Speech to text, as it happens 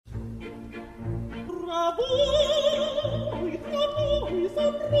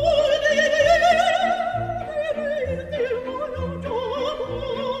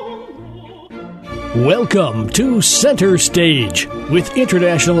Welcome to Center Stage with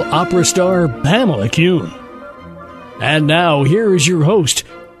international opera star Pamela Kuhn. And now, here is your host,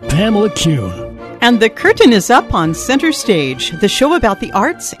 Pamela Kuhn. And the curtain is up on Center Stage, the show about the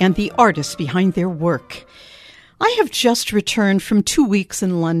arts and the artists behind their work. I have just returned from 2 weeks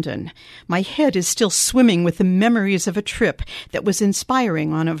in London. My head is still swimming with the memories of a trip that was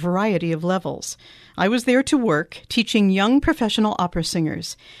inspiring on a variety of levels. I was there to work, teaching young professional opera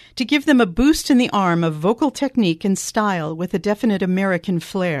singers, to give them a boost in the arm of vocal technique and style with a definite American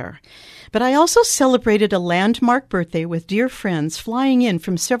flair. But I also celebrated a landmark birthday with dear friends flying in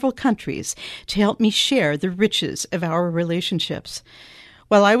from several countries to help me share the riches of our relationships.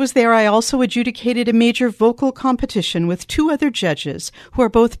 While I was there, I also adjudicated a major vocal competition with 2 other judges who are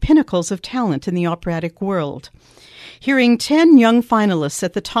both pinnacles of talent in the operatic world. Hearing 10 young finalists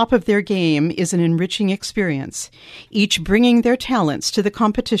at the top of their game is an enriching experience, each bringing their talents to the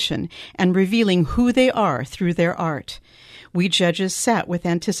competition and revealing who they are through their art. We judges sat with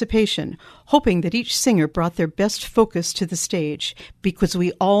anticipation, hoping that each singer brought their best focus to the stage, because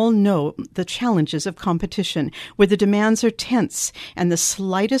we all know the challenges of competition, where the demands are tense and the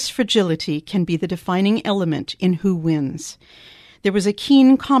slightest fragility can be the defining element in who wins. There was a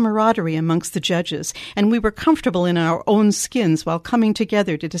keen camaraderie amongst the judges, and we were comfortable in our own skins while coming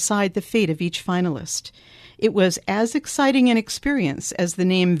together to decide the fate of each finalist. It was as exciting an experience as the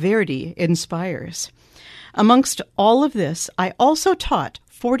name Verdi inspires. Amongst all of this, I also taught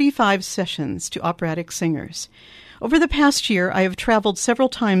 45 sessions to operatic singers. Over the past year, I have traveled several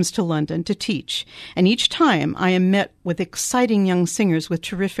times to London to teach, and each time I am met with exciting young singers with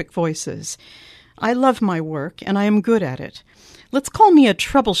terrific voices. I love my work, and I am good at it. Let's call me a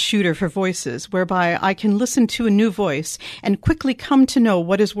troubleshooter for voices, whereby I can listen to a new voice and quickly come to know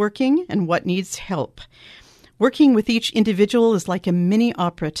what is working and what needs help. Working with each individual is like a mini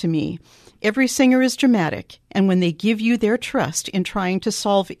opera to me. Every singer is dramatic, and when they give you their trust in trying to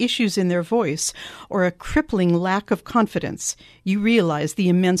solve issues in their voice or a crippling lack of confidence, you realize the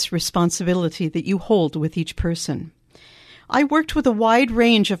immense responsibility that you hold with each person. I worked with a wide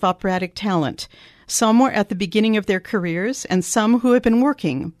range of operatic talent. Some were at the beginning of their careers, and some who had been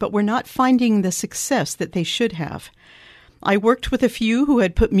working, but were not finding the success that they should have. I worked with a few who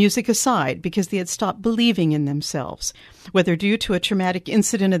had put music aside because they had stopped believing in themselves, whether due to a traumatic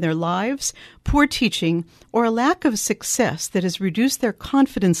incident in their lives, poor teaching, or a lack of success that has reduced their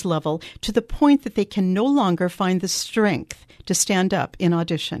confidence level to the point that they can no longer find the strength to stand up in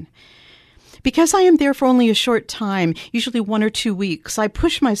audition. Because I am there for only a short time, usually 1 or 2 weeks, I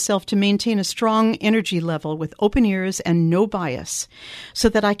push myself to maintain a strong energy level with open ears and no bias, so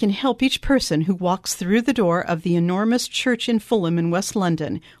that I can help each person who walks through the door of the enormous church in Fulham in West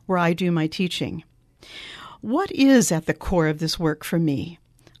London, where I do my teaching. What is at the core of this work for me?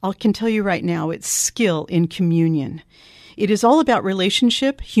 I can tell you right now, it's skill in communion. It is all about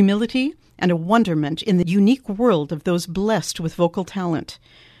relationship, humility, and a wonderment in the unique world of those blessed with vocal talent.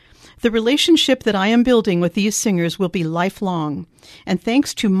 The relationship that I am building with these singers will be lifelong, and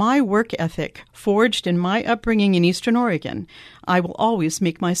thanks to my work ethic, forged in my upbringing in Eastern Oregon, I will always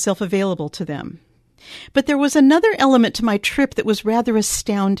make myself available to them. But there was another element to my trip that was rather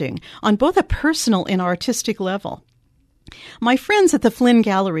astounding, on both a personal and artistic level. My friends at the Flynn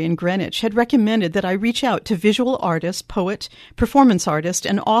Gallery in Greenwich had recommended that I reach out to visual artist, poet, performance artist,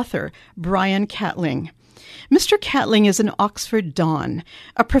 and author Brian Catling. Mr. Catling is an Oxford Don,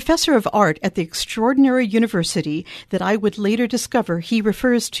 a professor of art at the extraordinary university that I would later discover he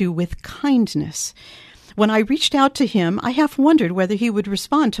refers to with kindness. When I reached out to him, I half wondered whether he would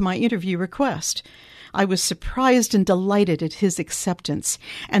respond to my interview request. I was surprised and delighted at his acceptance,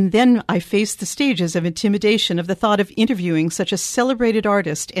 and then I faced the stages of intimidation of the thought of interviewing such a celebrated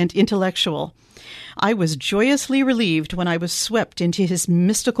artist and intellectual. I was joyously relieved when I was swept into his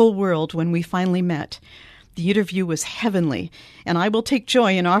mystical world when we finally met. The interview was heavenly, and I will take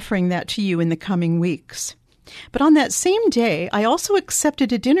joy in offering that to you in the coming weeks. But on that same day, I also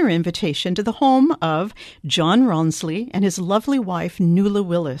accepted a dinner invitation to the home of John Ronsley and his lovely wife, Nuala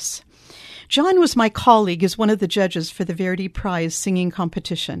Willis. John was my colleague as one of the judges for the Verdi Prize singing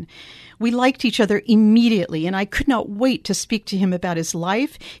competition. We liked each other immediately, and I could not wait to speak to him about his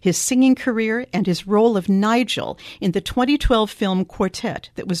life, his singing career, and his role of Nigel in the 2012 film Quartet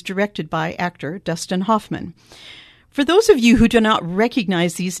that was directed by actor Dustin Hoffman. For those of you who do not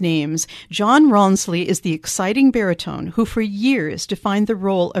recognize these names, John Ronsley is the exciting baritone who for years defined the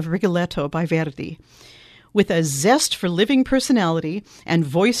role of Rigoletto by Verdi. With a zest for living personality and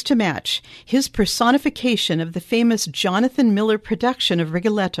voice to match, his personification of the famous Jonathan Miller production of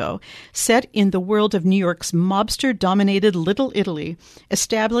Rigoletto, set in the world of New York's mobster-dominated Little Italy,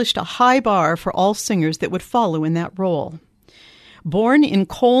 established a high bar for all singers that would follow in that role. Born in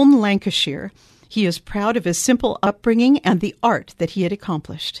Colne, Lancashire, he is proud of his simple upbringing and the art that he had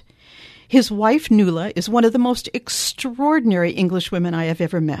accomplished. His wife, Nuala, is one of the most extraordinary English women I have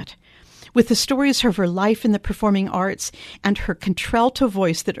ever met. With the stories of her life in the performing arts and her contralto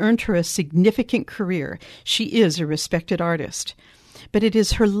voice that earned her a significant career, she is a respected artist. But it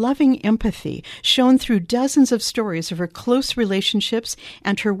is her loving empathy, shown through dozens of stories of her close relationships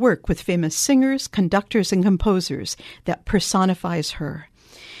and her work with famous singers, conductors, and composers, that personifies her.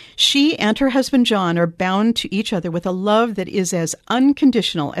 She and her husband John are bound to each other with a love that is as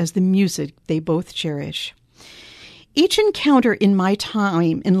unconditional as the music they both cherish. Each encounter in my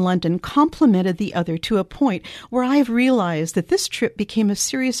time in London complemented the other to a point where I have realized that this trip became a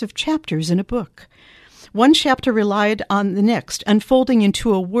series of chapters in a book. One chapter relied on the next, unfolding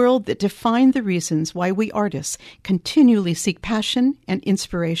into a world that defined the reasons why we artists continually seek passion and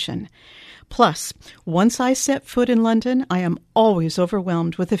inspiration. Plus, once I set foot in London, I am always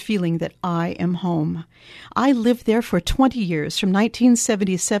overwhelmed with a feeling that I am home. I lived there for 20 years, from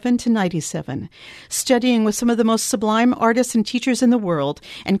 1977 to 97, studying with some of the most sublime artists and teachers in the world,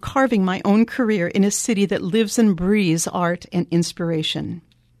 and carving my own career in a city that lives and breathes art and inspiration.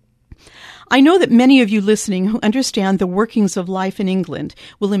 I know that many of you listening who understand the workings of life in England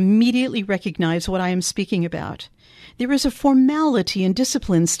will immediately recognize what I am speaking about. There is a formality and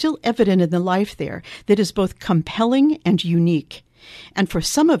discipline still evident in the life there that is both compelling and unique. And for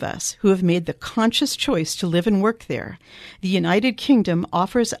some of us who have made the conscious choice to live and work there, the United Kingdom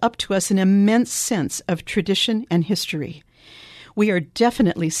offers up to us an immense sense of tradition and history. We are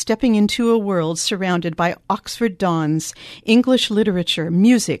definitely stepping into a world surrounded by Oxford dons, English literature,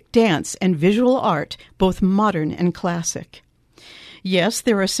 music, dance, and visual art, both modern and classic. Yes,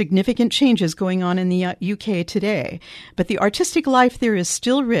 there are significant changes going on in the UK today, but the artistic life there is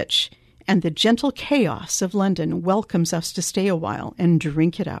still rich, and the gentle chaos of London welcomes us to stay a while and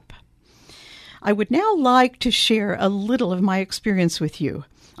drink it up. I would now like to share a little of my experience with you.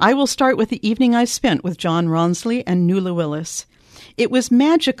 I will start with the evening I spent with John Rawnsley and Nuala Willis. It was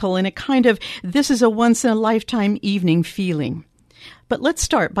magical in a kind of this-is-a-once-in-a-lifetime evening feeling. But let's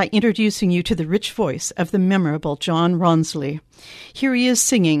start by introducing you to the rich voice of the memorable John Rawnsley. Here he is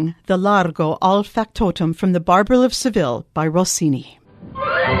singing the Largo al Factotum from The Barber of Seville by Rossini.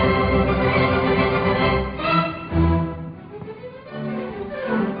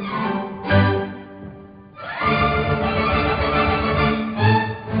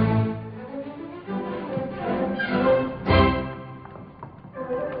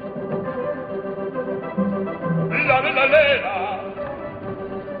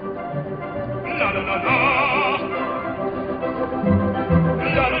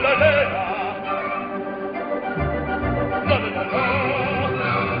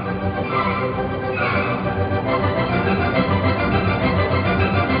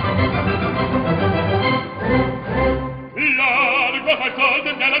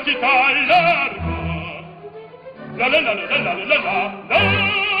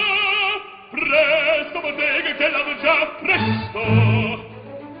 Presto, bottega, che l'avevo già presto.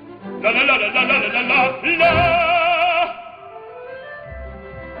 La la la la la la la la la.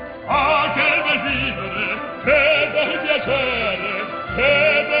 Ah, che bel vivere, che bel piacere, che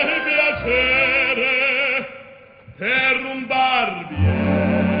bel piacere, per un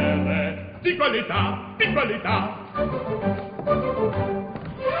barbiere di qualità, di qualità.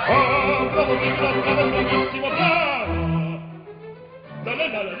 Oh, bravo, bravissimo, bravo.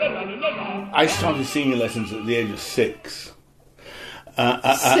 I started singing lessons at the age of 6.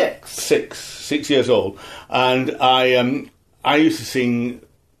 6 years old, and I used to sing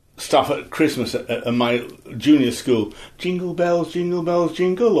stuff at Christmas at my junior school. Jingle bells,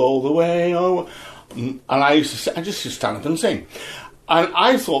 jingle all the way. Oh, and I just used to stand up and sing, and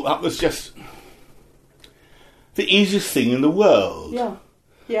I thought that was just the easiest thing in the world.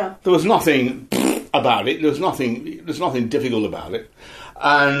 Yeah. There was nothing about it. There was nothing difficult about it.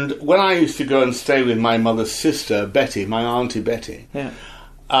 And when I used to go and stay with my mother's sister, Betty, my auntie Betty, and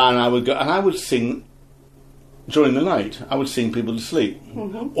I would go and I would sing during the night. I would sing people to sleep,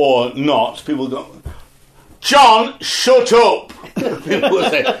 or not. People would go, "John, shut up!" People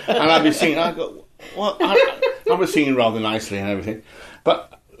would say, and I'd be singing. I go, "Well," I was singing rather nicely and everything,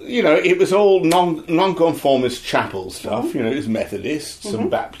 but you know, it was all non-conformist chapel stuff. You know, it was Methodists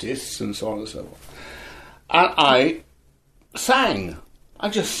and Baptists and so on and so forth. And I sang. I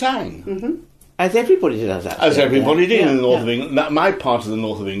just sang. As everybody does, actually. As everybody did in the north yeah. of England. My part of the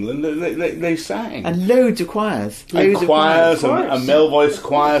north of England, they sang. And loads of choirs. And Loads choirs of and male voice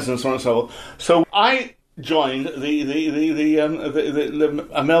choirs and so on and so forth. So I joined a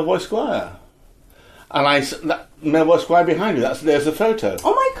male voice choir. And that male voice choir behind me, there's a photo.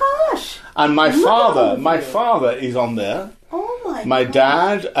 Oh my gosh! And my father is on there. Oh my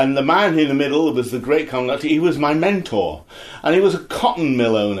dad, and the man in the middle was the great conductor. He was my mentor, and he was a cotton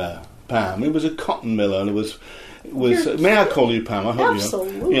mill owner. Pam, he was a cotton mill owner. May I call you Pam? I hope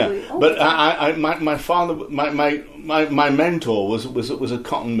absolutely. you know. Yeah, but my father, my mentor was a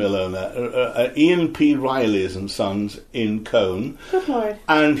cotton mill owner, Ian P. Riley's and Sons in Cone. Good Lord.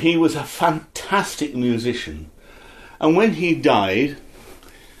 And he was a fantastic musician. And when he died,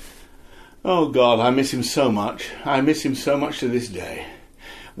 oh God, I miss him so much. I miss him so much to this day.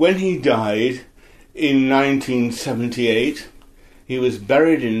 When he died in 1978, he was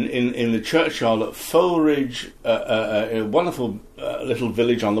buried in the churchyard at Foulridge, a wonderful little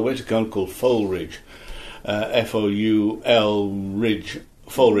village on the way to Cone called Foulridge, Foul Ridge,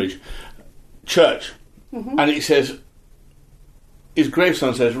 Foulridge Church. Mm-hmm. And it says, his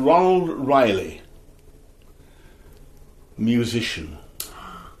gravestone says, Ronald Riley, musician.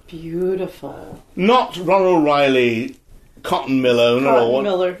 Beautiful. Not Ronald Riley, cotton mill owner,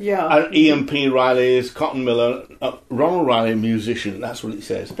 and Ian P. Riley is cotton mill owner. Ronald Riley, musician. That's what it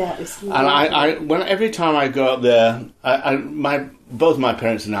says. That is lovely. And every time I go up there, both my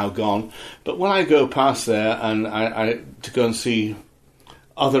parents are now gone. But when I go past there and I to go and see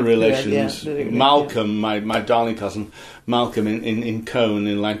other relations, Malcolm, my darling cousin Malcolm in Cone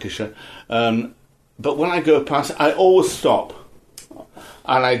in Lancashire. But when I go past, I always stop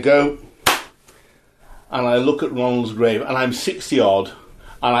and I go. And I look at Ronald's grave, and I'm 60 odd,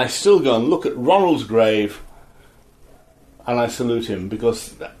 and I still go and look at Ronald's grave, and I salute him,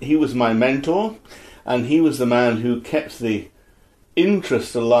 because he was my mentor, and he was the man who kept the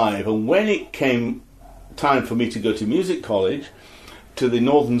interest alive. And when it came time for me to go to music college, to the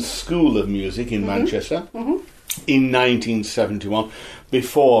Northern School of Music in Manchester, in 1971,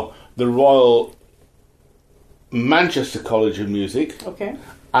 before the Royal Manchester College of Music,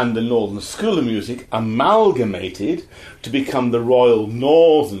 and the Northern School of Music amalgamated to become the Royal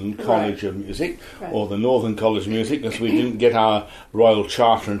Northern College of Music, or the Northern College of Music, because we didn't get our Royal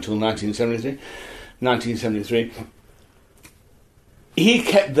Charter until 1973. He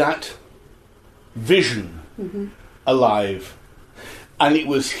kept that vision alive. And it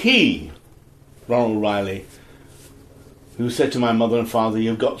was he, Ronald Riley, who said to my mother and father,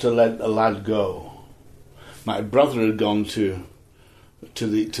 "You've got to let the lad go." My brother had gone to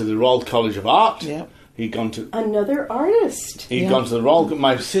the Royal College of Art. Yeah. He'd gone to another artist. He'd gone to the Royal.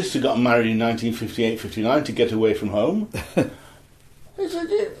 My sister got married in 1958-59 to get away from home.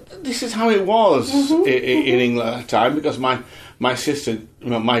 This is how it was in England at that time, because my sister,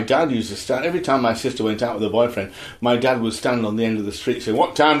 my dad used to stand every time my sister went out with a boyfriend. My dad would stand on the end of the street saying,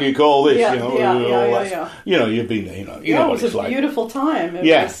 "What time do you call this?" Yeah, You know, you've been there. You know what it's like. It was a beautiful time.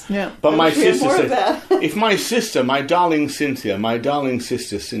 But my sister said, if my sister, my darling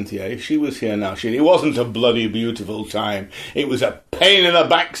sister Cynthia, if she was here now, it wasn't a bloody beautiful time. It was a pain in the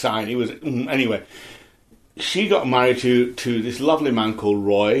backside. It was anyway. She got married to this lovely man called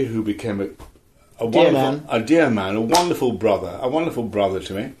Roy, who became a dear man, a wonderful brother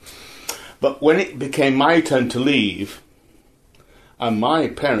to me. But when it became my turn to leave, and my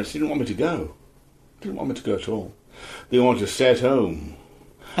parents didn't want me to go. Didn't want me to go at all. They wanted to stay at home.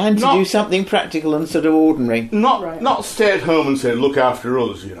 And to do something practical and sort of ordinary. Not stay at home and say, "Look after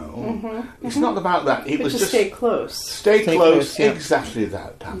us," you know. It's not about that. It was just stay close. Stay close, yeah. Exactly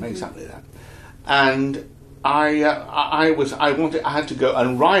that, Pam, exactly that. And I had to go,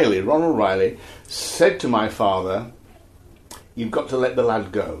 and Ronald Riley said to my father, "You've got to let the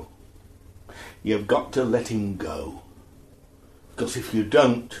lad go. You've got to let him go. Because if you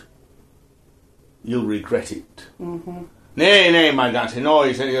don't, you'll regret it." Nay, my dad said, "No,"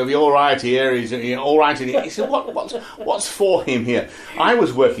 he said, "he'll be all right here, he's all right here." He said, what's for him here? I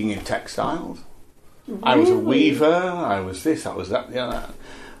was working in textiles. I was a weaver, I was this, I was that, that.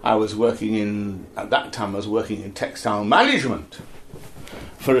 I was working at that time I was working in textile management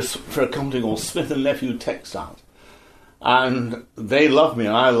for a company called Smith & Nephew Textiles. And they love me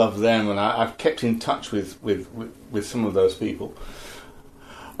and I love them, and I've kept in touch with some of those people.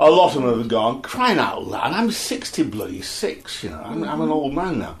 A lot of them have gone, crying out loud. I'm 66, you know. I'm an old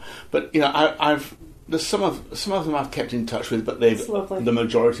man now. But, you know, there's some of them I've kept in touch with, but the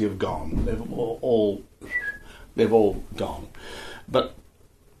majority have gone. They've all gone. But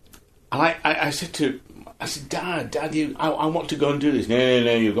I said to I said, Dad, I want to go and do this.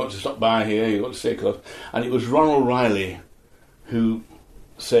 No, you've got to stop by here, you've got to stay close. And it was Ronald Riley who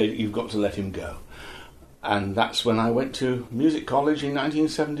said, you've got to let him go. And that's when I went to music college in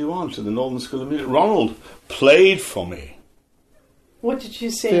 1971, to the Northern School of Music. Ronald played for me. What did you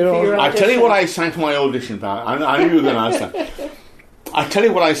sing for your audition? I tell you what I sang for my audition, pal. I knew you were going to ask that. I tell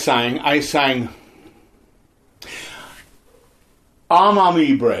you what I sang. I sang Arm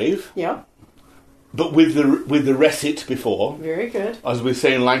Me Brave. Yeah. But with the receipt before. Very good. As we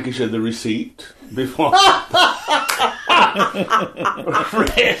say in Lancashire, the receipt before.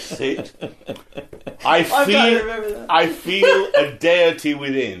 Receipt. I feel a deity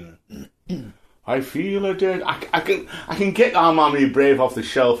within. I feel a deity. I can get Arm Me Brave off the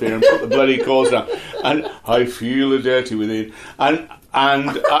shelf here and put the bloody chords down. And I feel a deity within. And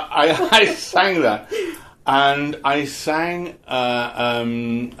I sang that. And I sang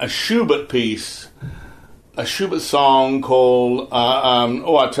a Schubert piece, a Schubert song called,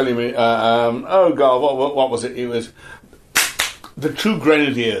 what was it? It was The Two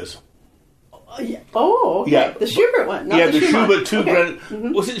Grenadiers. Oh, okay. Yeah. The Schubert one, not the Schumann. Schubert Two Okay.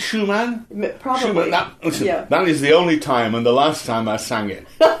 Grenadiers. Was it Schumann? Probably. Schumann. That is the only time and the last time I sang it.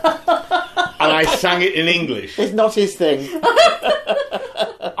 And I sang it in English. It's not his thing.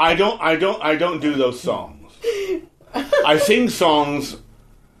 I don't do those songs. I sing songs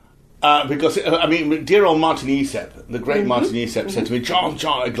because dear old Martin Aesop, the great Martin Aesop, said to me, John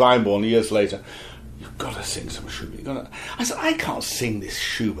at Glyndebourne years later, you've got to sing some Schubert. I said, I can't sing this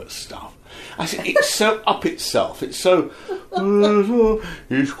Schubert stuff. I said, it's so up itself. It's so.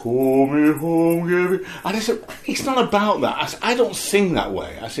 It's coming home. And I said, it's not about that. I said, I don't sing that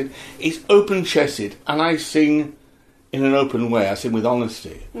way. I said, it's open-chested, and I sing in an open way. I sing with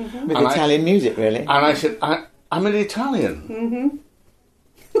honesty. Mm-hmm. With Italian music, really. And I said, I'm an Italian. Mm-hmm.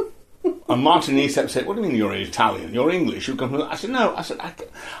 And Martin Aesop said, what do you mean you're an Italian? You're English. You come from... I said, no. I said,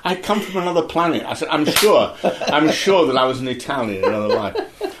 I come from another planet. I said, I'm sure that I was an Italian in another life.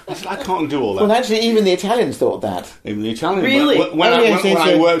 I said, I can't do all that. Well, actually, even the Italians thought that. Even the Italians. Really? When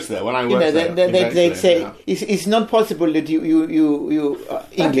I worked there, they'd say, it's not possible that you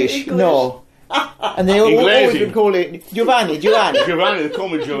English. No. And they always would call it Giovanni. They call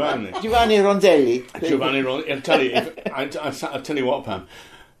me Giovanni. Giovanni Ronzelli. I'll tell you what, Pam.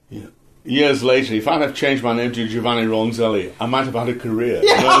 Years later, if I'd have changed my name to Giovanni Ronzelli, I might have had a career. You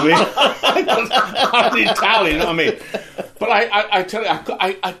know what I mean? I'm Italian, you know what I mean? But I tell you,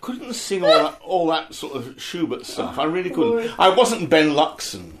 I couldn't sing all that sort of Schubert stuff. I really couldn't. I wasn't Ben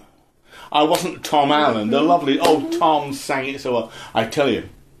Luxon. I wasn't Tom Allen. The lovely old Tom sang it so well. I tell you,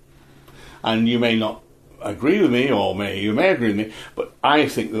 and you may not agree with me, or you may agree with me, but I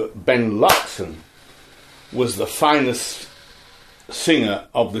think that Ben Luxon was the finest singer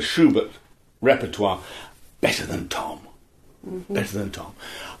of the Schubert repertoire, better than Tom. Mm-hmm. Better than Tom.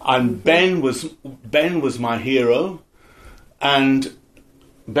 And Ben was my hero, and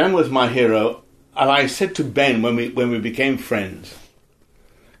I said to Ben when we became friends,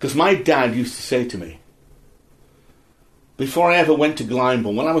 because my dad used to say to me, before I ever went to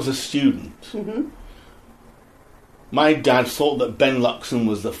Glyndebourne, when I was a student, my dad thought that Ben Luxon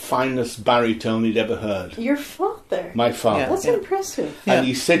was the finest baritone he'd ever heard. Your father? My father. Yeah. That's impressive. And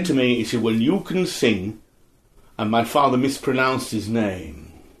he said to me, well, you can sing, and my father mispronounced his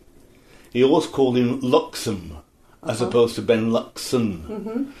name. He always called him Luxon, as opposed to Ben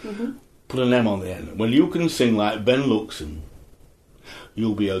Luxon. Put an M on the end. Well, you can sing like Ben Luxon,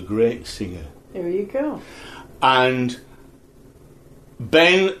 you'll be a great singer. There you go. And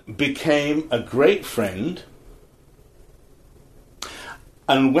Ben became a great friend.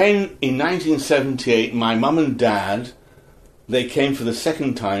 And when, in 1978, my mum and dad, they came for the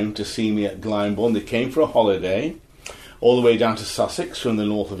second time to see me at Glyndebourne. They came for a holiday, all the way down to Sussex from the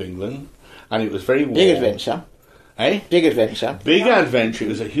north of England, and it was very warm. Big adventure. Eh? Big adventure. Big adventure. It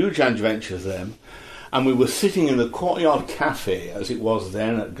was a huge adventure for them. And we were sitting in the Courtyard Cafe, as it was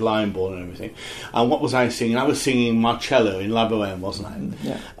then, at Glyndebourne and everything. And what was I singing? I was singing Marcello in La Bohème, wasn't I?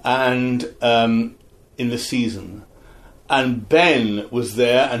 Yeah. And in the season. And Ben was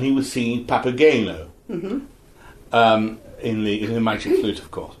there, and he was singing Papageno in the Magic Flute,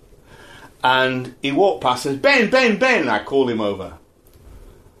 of course. And he walked past and said, Ben! I called him over.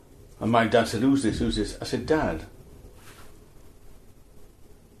 And my dad said, who's this? I said, Dad,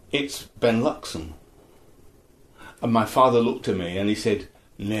 it's Ben Luxon. And my father looked at me and he said,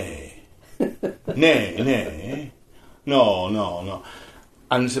 Nay. No.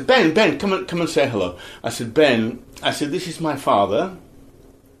 And I said, Ben, come and say hello. I said, Ben, this is my father.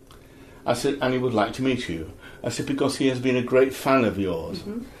 I said, and he would like to meet you. I said, because he has been a great fan of yours.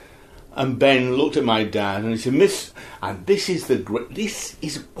 And Ben looked at my dad and he said, "Miss," and this is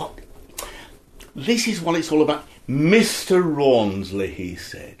what it's all about. "Mr. Rawnsley," he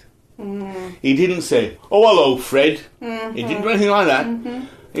said. He didn't say, "Oh, hello, Fred." He didn't do anything like that.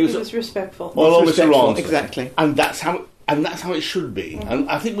 He was respectful. Well, Mr. Rawnsley. Exactly. And that's how it should be. And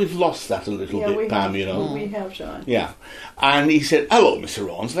I think we've lost that a little bit, Pam, you know. We have, John. Yeah. And he said, "Hello, Mr.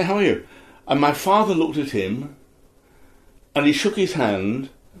 Rawnsley, how are you?" And my father looked at him and he shook his hand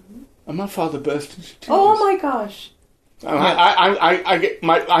and my father burst into tears. Oh my gosh. And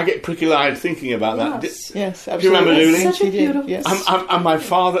I get prickly-eyed thinking about that. Yes, absolutely. Do you remember, Luli? Such a beautiful... Yes. And my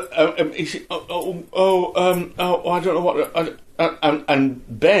father, he said, I don't know what...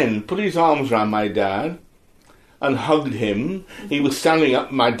 And Ben put his arms around my dad and hugged him. He was standing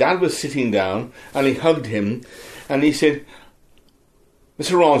up, my dad was sitting down, and he hugged him, and he said,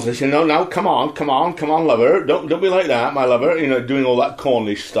 "Mr. Rawnsley," said, no, come on, lover, don't be like that, my lover," you know, doing all that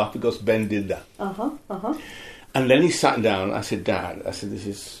Cornish stuff, because Ben did that. And then he sat down. I said, "Dad," I said, "this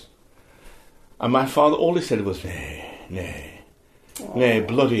is..." And my father, all he said was, nay,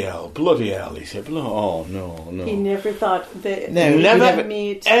 bloody hell, he said, "Oh, no." He never thought that... Never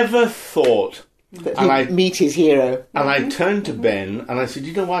ever thought that he'd meet his hero. And I turned to Ben and I said,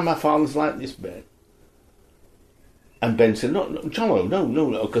 "You know why my father's like this, Ben?" And Ben said, "No, John,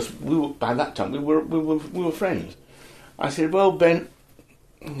 no, because by that time we were friends." I said, "Well, Ben..."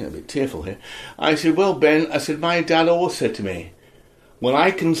 I'm getting a bit tearful here. I said, "Well, Ben," I said, "my dad always said to me, when I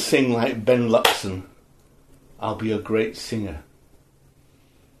can sing like Ben Luxon, I'll be a great singer."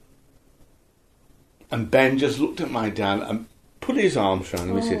 And Ben just looked at my dad and put his arms around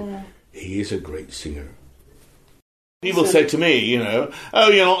him and said, "He is a great singer." People said to me, you know, "Oh,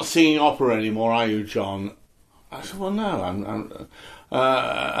 you're not singing opera anymore, are you, John?" I said, "Well, no,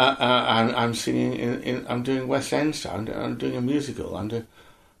 I'm singing I'm doing West End stuff. I'm doing a musical. I'm doing..."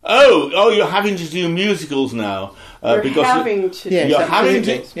 Oh, you're having to do musicals now because you're having to.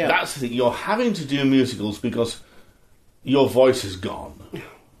 Yeah. That's the thing. You're having to do musicals because your voice is gone.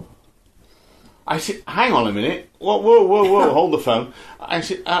 I said, "Hang on a minute. Whoa, hold the phone." I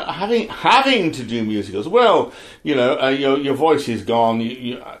said, having to do musicals. Well, you know, your voice is gone.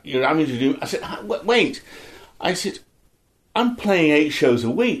 You're having to do... I said, "Wait." I said, "I'm playing 8 shows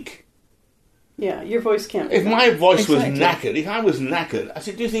a week." Yeah, your voice can't... If my voice was knackered, if I was knackered, I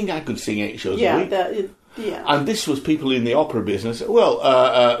said, "Do you think I could sing 8 shows a week?" Yeah. And this was people in the opera business. Well,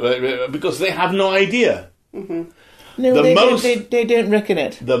 because they have no idea. Mm-hmm. No, they don't reckon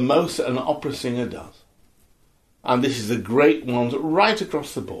it. The most an opera singer does. And this is the great ones right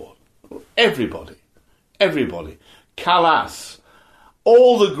across the board. Everybody. Callas.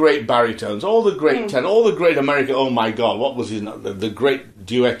 All the great baritones, all the great tenor, all the great American... Oh my God, what was his... The great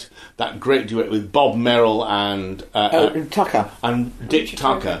duet, that great duet with Bob Merrill and... Tucker. And Dick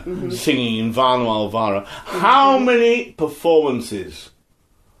Tucker singing in Vano Alvaro. How many performances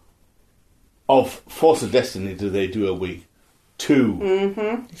of Force of Destiny do they do a week?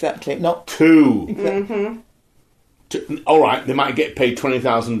 2. Exactly. Not 2. Exactly. All right, they might get paid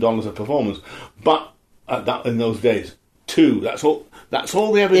 $20,000 a performance, but in those days, 2. That's all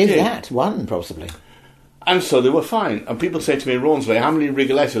they ever did. Is that 1, possibly? And so they were fine. And people say to me, "Rawnsley, how many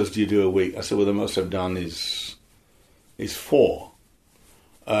Rigolettos do you do a week?" I said, "Well, the most I've done is 4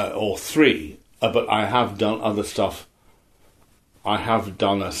 or 3. But I have done other stuff. I have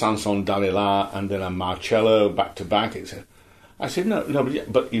done a Sanson Dalila and then a Marcello back to back." I said, "No,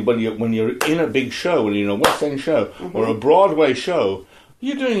 but when you're in a big show, when you're in a West End show or a Broadway show,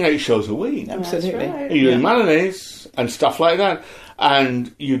 you're doing 8 shows a week. Absolutely. Right. You're doing matinees and stuff like that.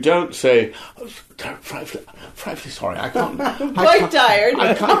 And you don't say, frightfully sorry, I can't..." I'm quite tired.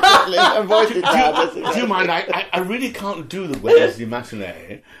 I can't... Do you mind? I really can't do the Wednesday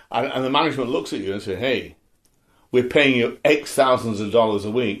matinee. And the management looks at you and says, "Hey, we're paying you X thousands of dollars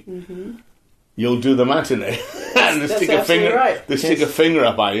a week. You'll do the matinee." And they stick a finger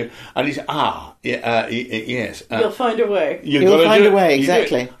up at you, and he says, "Yes. You'll find a way. You'll find a way,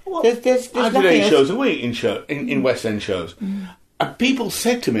 exactly." Well, I did 8 shows a week in West End shows. And people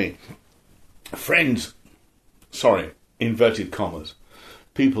said to me, friends, sorry, inverted commas,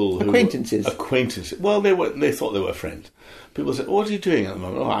 people who... Acquaintances. Well, they thought they were friends. People said, "What are you doing at the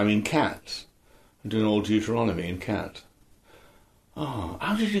moment?" "Oh, I'm in Cats. I'm doing all Deuteronomy in Cats." "Oh,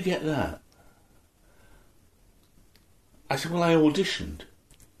 how did you get that?" I said, "Well, I auditioned."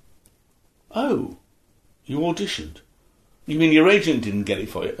 "Oh, you auditioned? You mean your agent didn't get it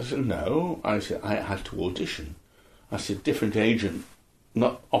for you?" I said, "No." I said, "I had to audition." I said, "Different agent,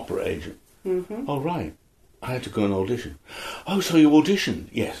 not opera agent." "Oh, right. I had to go and audition." "Oh, so you auditioned?"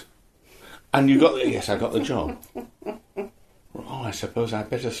 "Yes." "And you got..." "Yes, I got the job." "Oh, I suppose I'd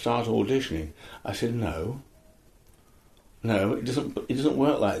better start auditioning." I said, "No, it doesn't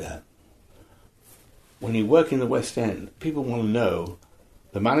work like that. When you work in the West End, people want to know,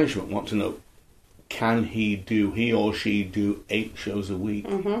 the management want to know, can he or she do 8 shows a week?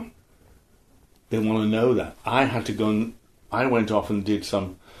 Mm-hmm. They want to know that. I had to go and I went off and did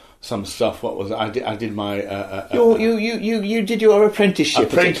some stuff. What was it? I did my you did your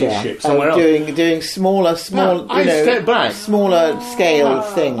apprenticeship somewhere else, doing smaller stepped back, smaller scale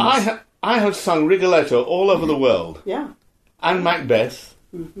things. I had sung Rigoletto all over the world, and Macbeth,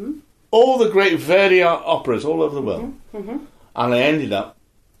 all the great Verdi operas all over the world, and I ended up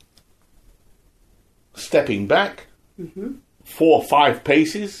stepping back 4 or 5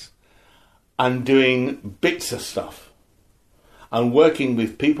 paces and doing bits of stuff and working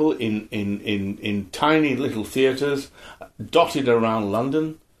with people in tiny little theatres dotted around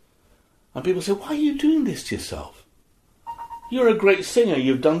London. And people say, "Why are you doing this to yourself? You're a great singer,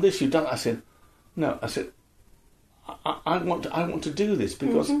 you've done this, you've done that." I said, "No," I said, I want to do this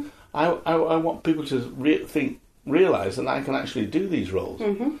because I want people to realise that I can actually do these roles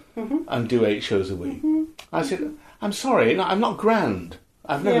and do 8 shows a week. I said, "I'm sorry, I'm not grand.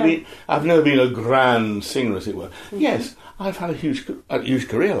 I've never been a grand singer, as it were. Yes, I've had a huge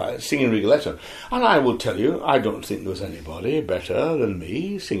career like singing Rigoletto, and I will tell you, I don't think there was anybody better than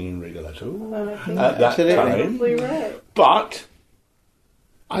me singing Rigoletto at that time. Right. But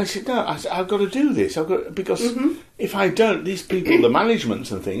I said, no, I've got to do this. Because if I don't, these people, the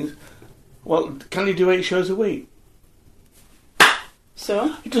managements and things, well, can you do 8 shows a week?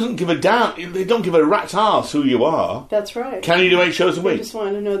 So? It doesn't give a damn. They don't give a rat's arse who you are. That's right. Can you do 8 shows a week? I just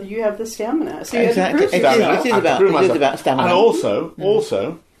wanted to know that you have the stamina. So exactly. It is about stamina. And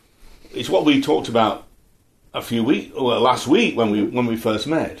also, it's what we talked about last week when we first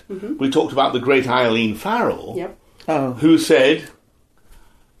met. We talked about the great Eileen Farrell, who said,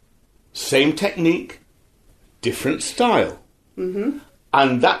 same technique, different style.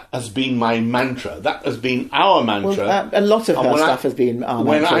 And that has been my mantra. That has been our mantra. Well, a lot of her stuff has been our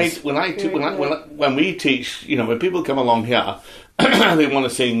mantra. When we teach, when people come along here, they want to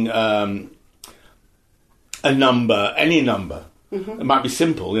sing a number, any number. It might be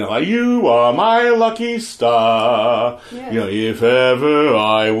simple, like, "You are my lucky star, if ever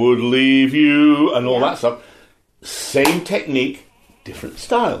I would leave you," and all that stuff. Same technique, different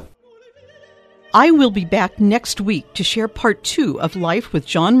style. I will be back next week to share part 2 of Life with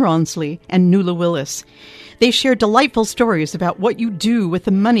John Rawnsley and Nuala Willis. They share delightful stories about what you do with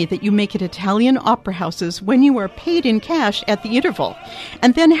the money that you make at Italian opera houses when you are paid in cash at the interval,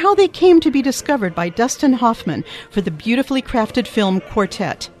 and then how they came to be discovered by Dustin Hoffman for the beautifully crafted film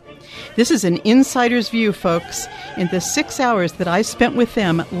Quartet. This is an insider's view, folks. In the 6 hours that I spent with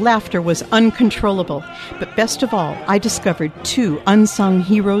them, laughter was uncontrollable. But best of all, I discovered 2 unsung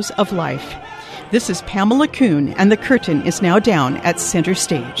heroes of life. This is Pamela Kuhn, and the curtain is now down at Center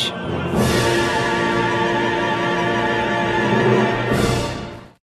Stage.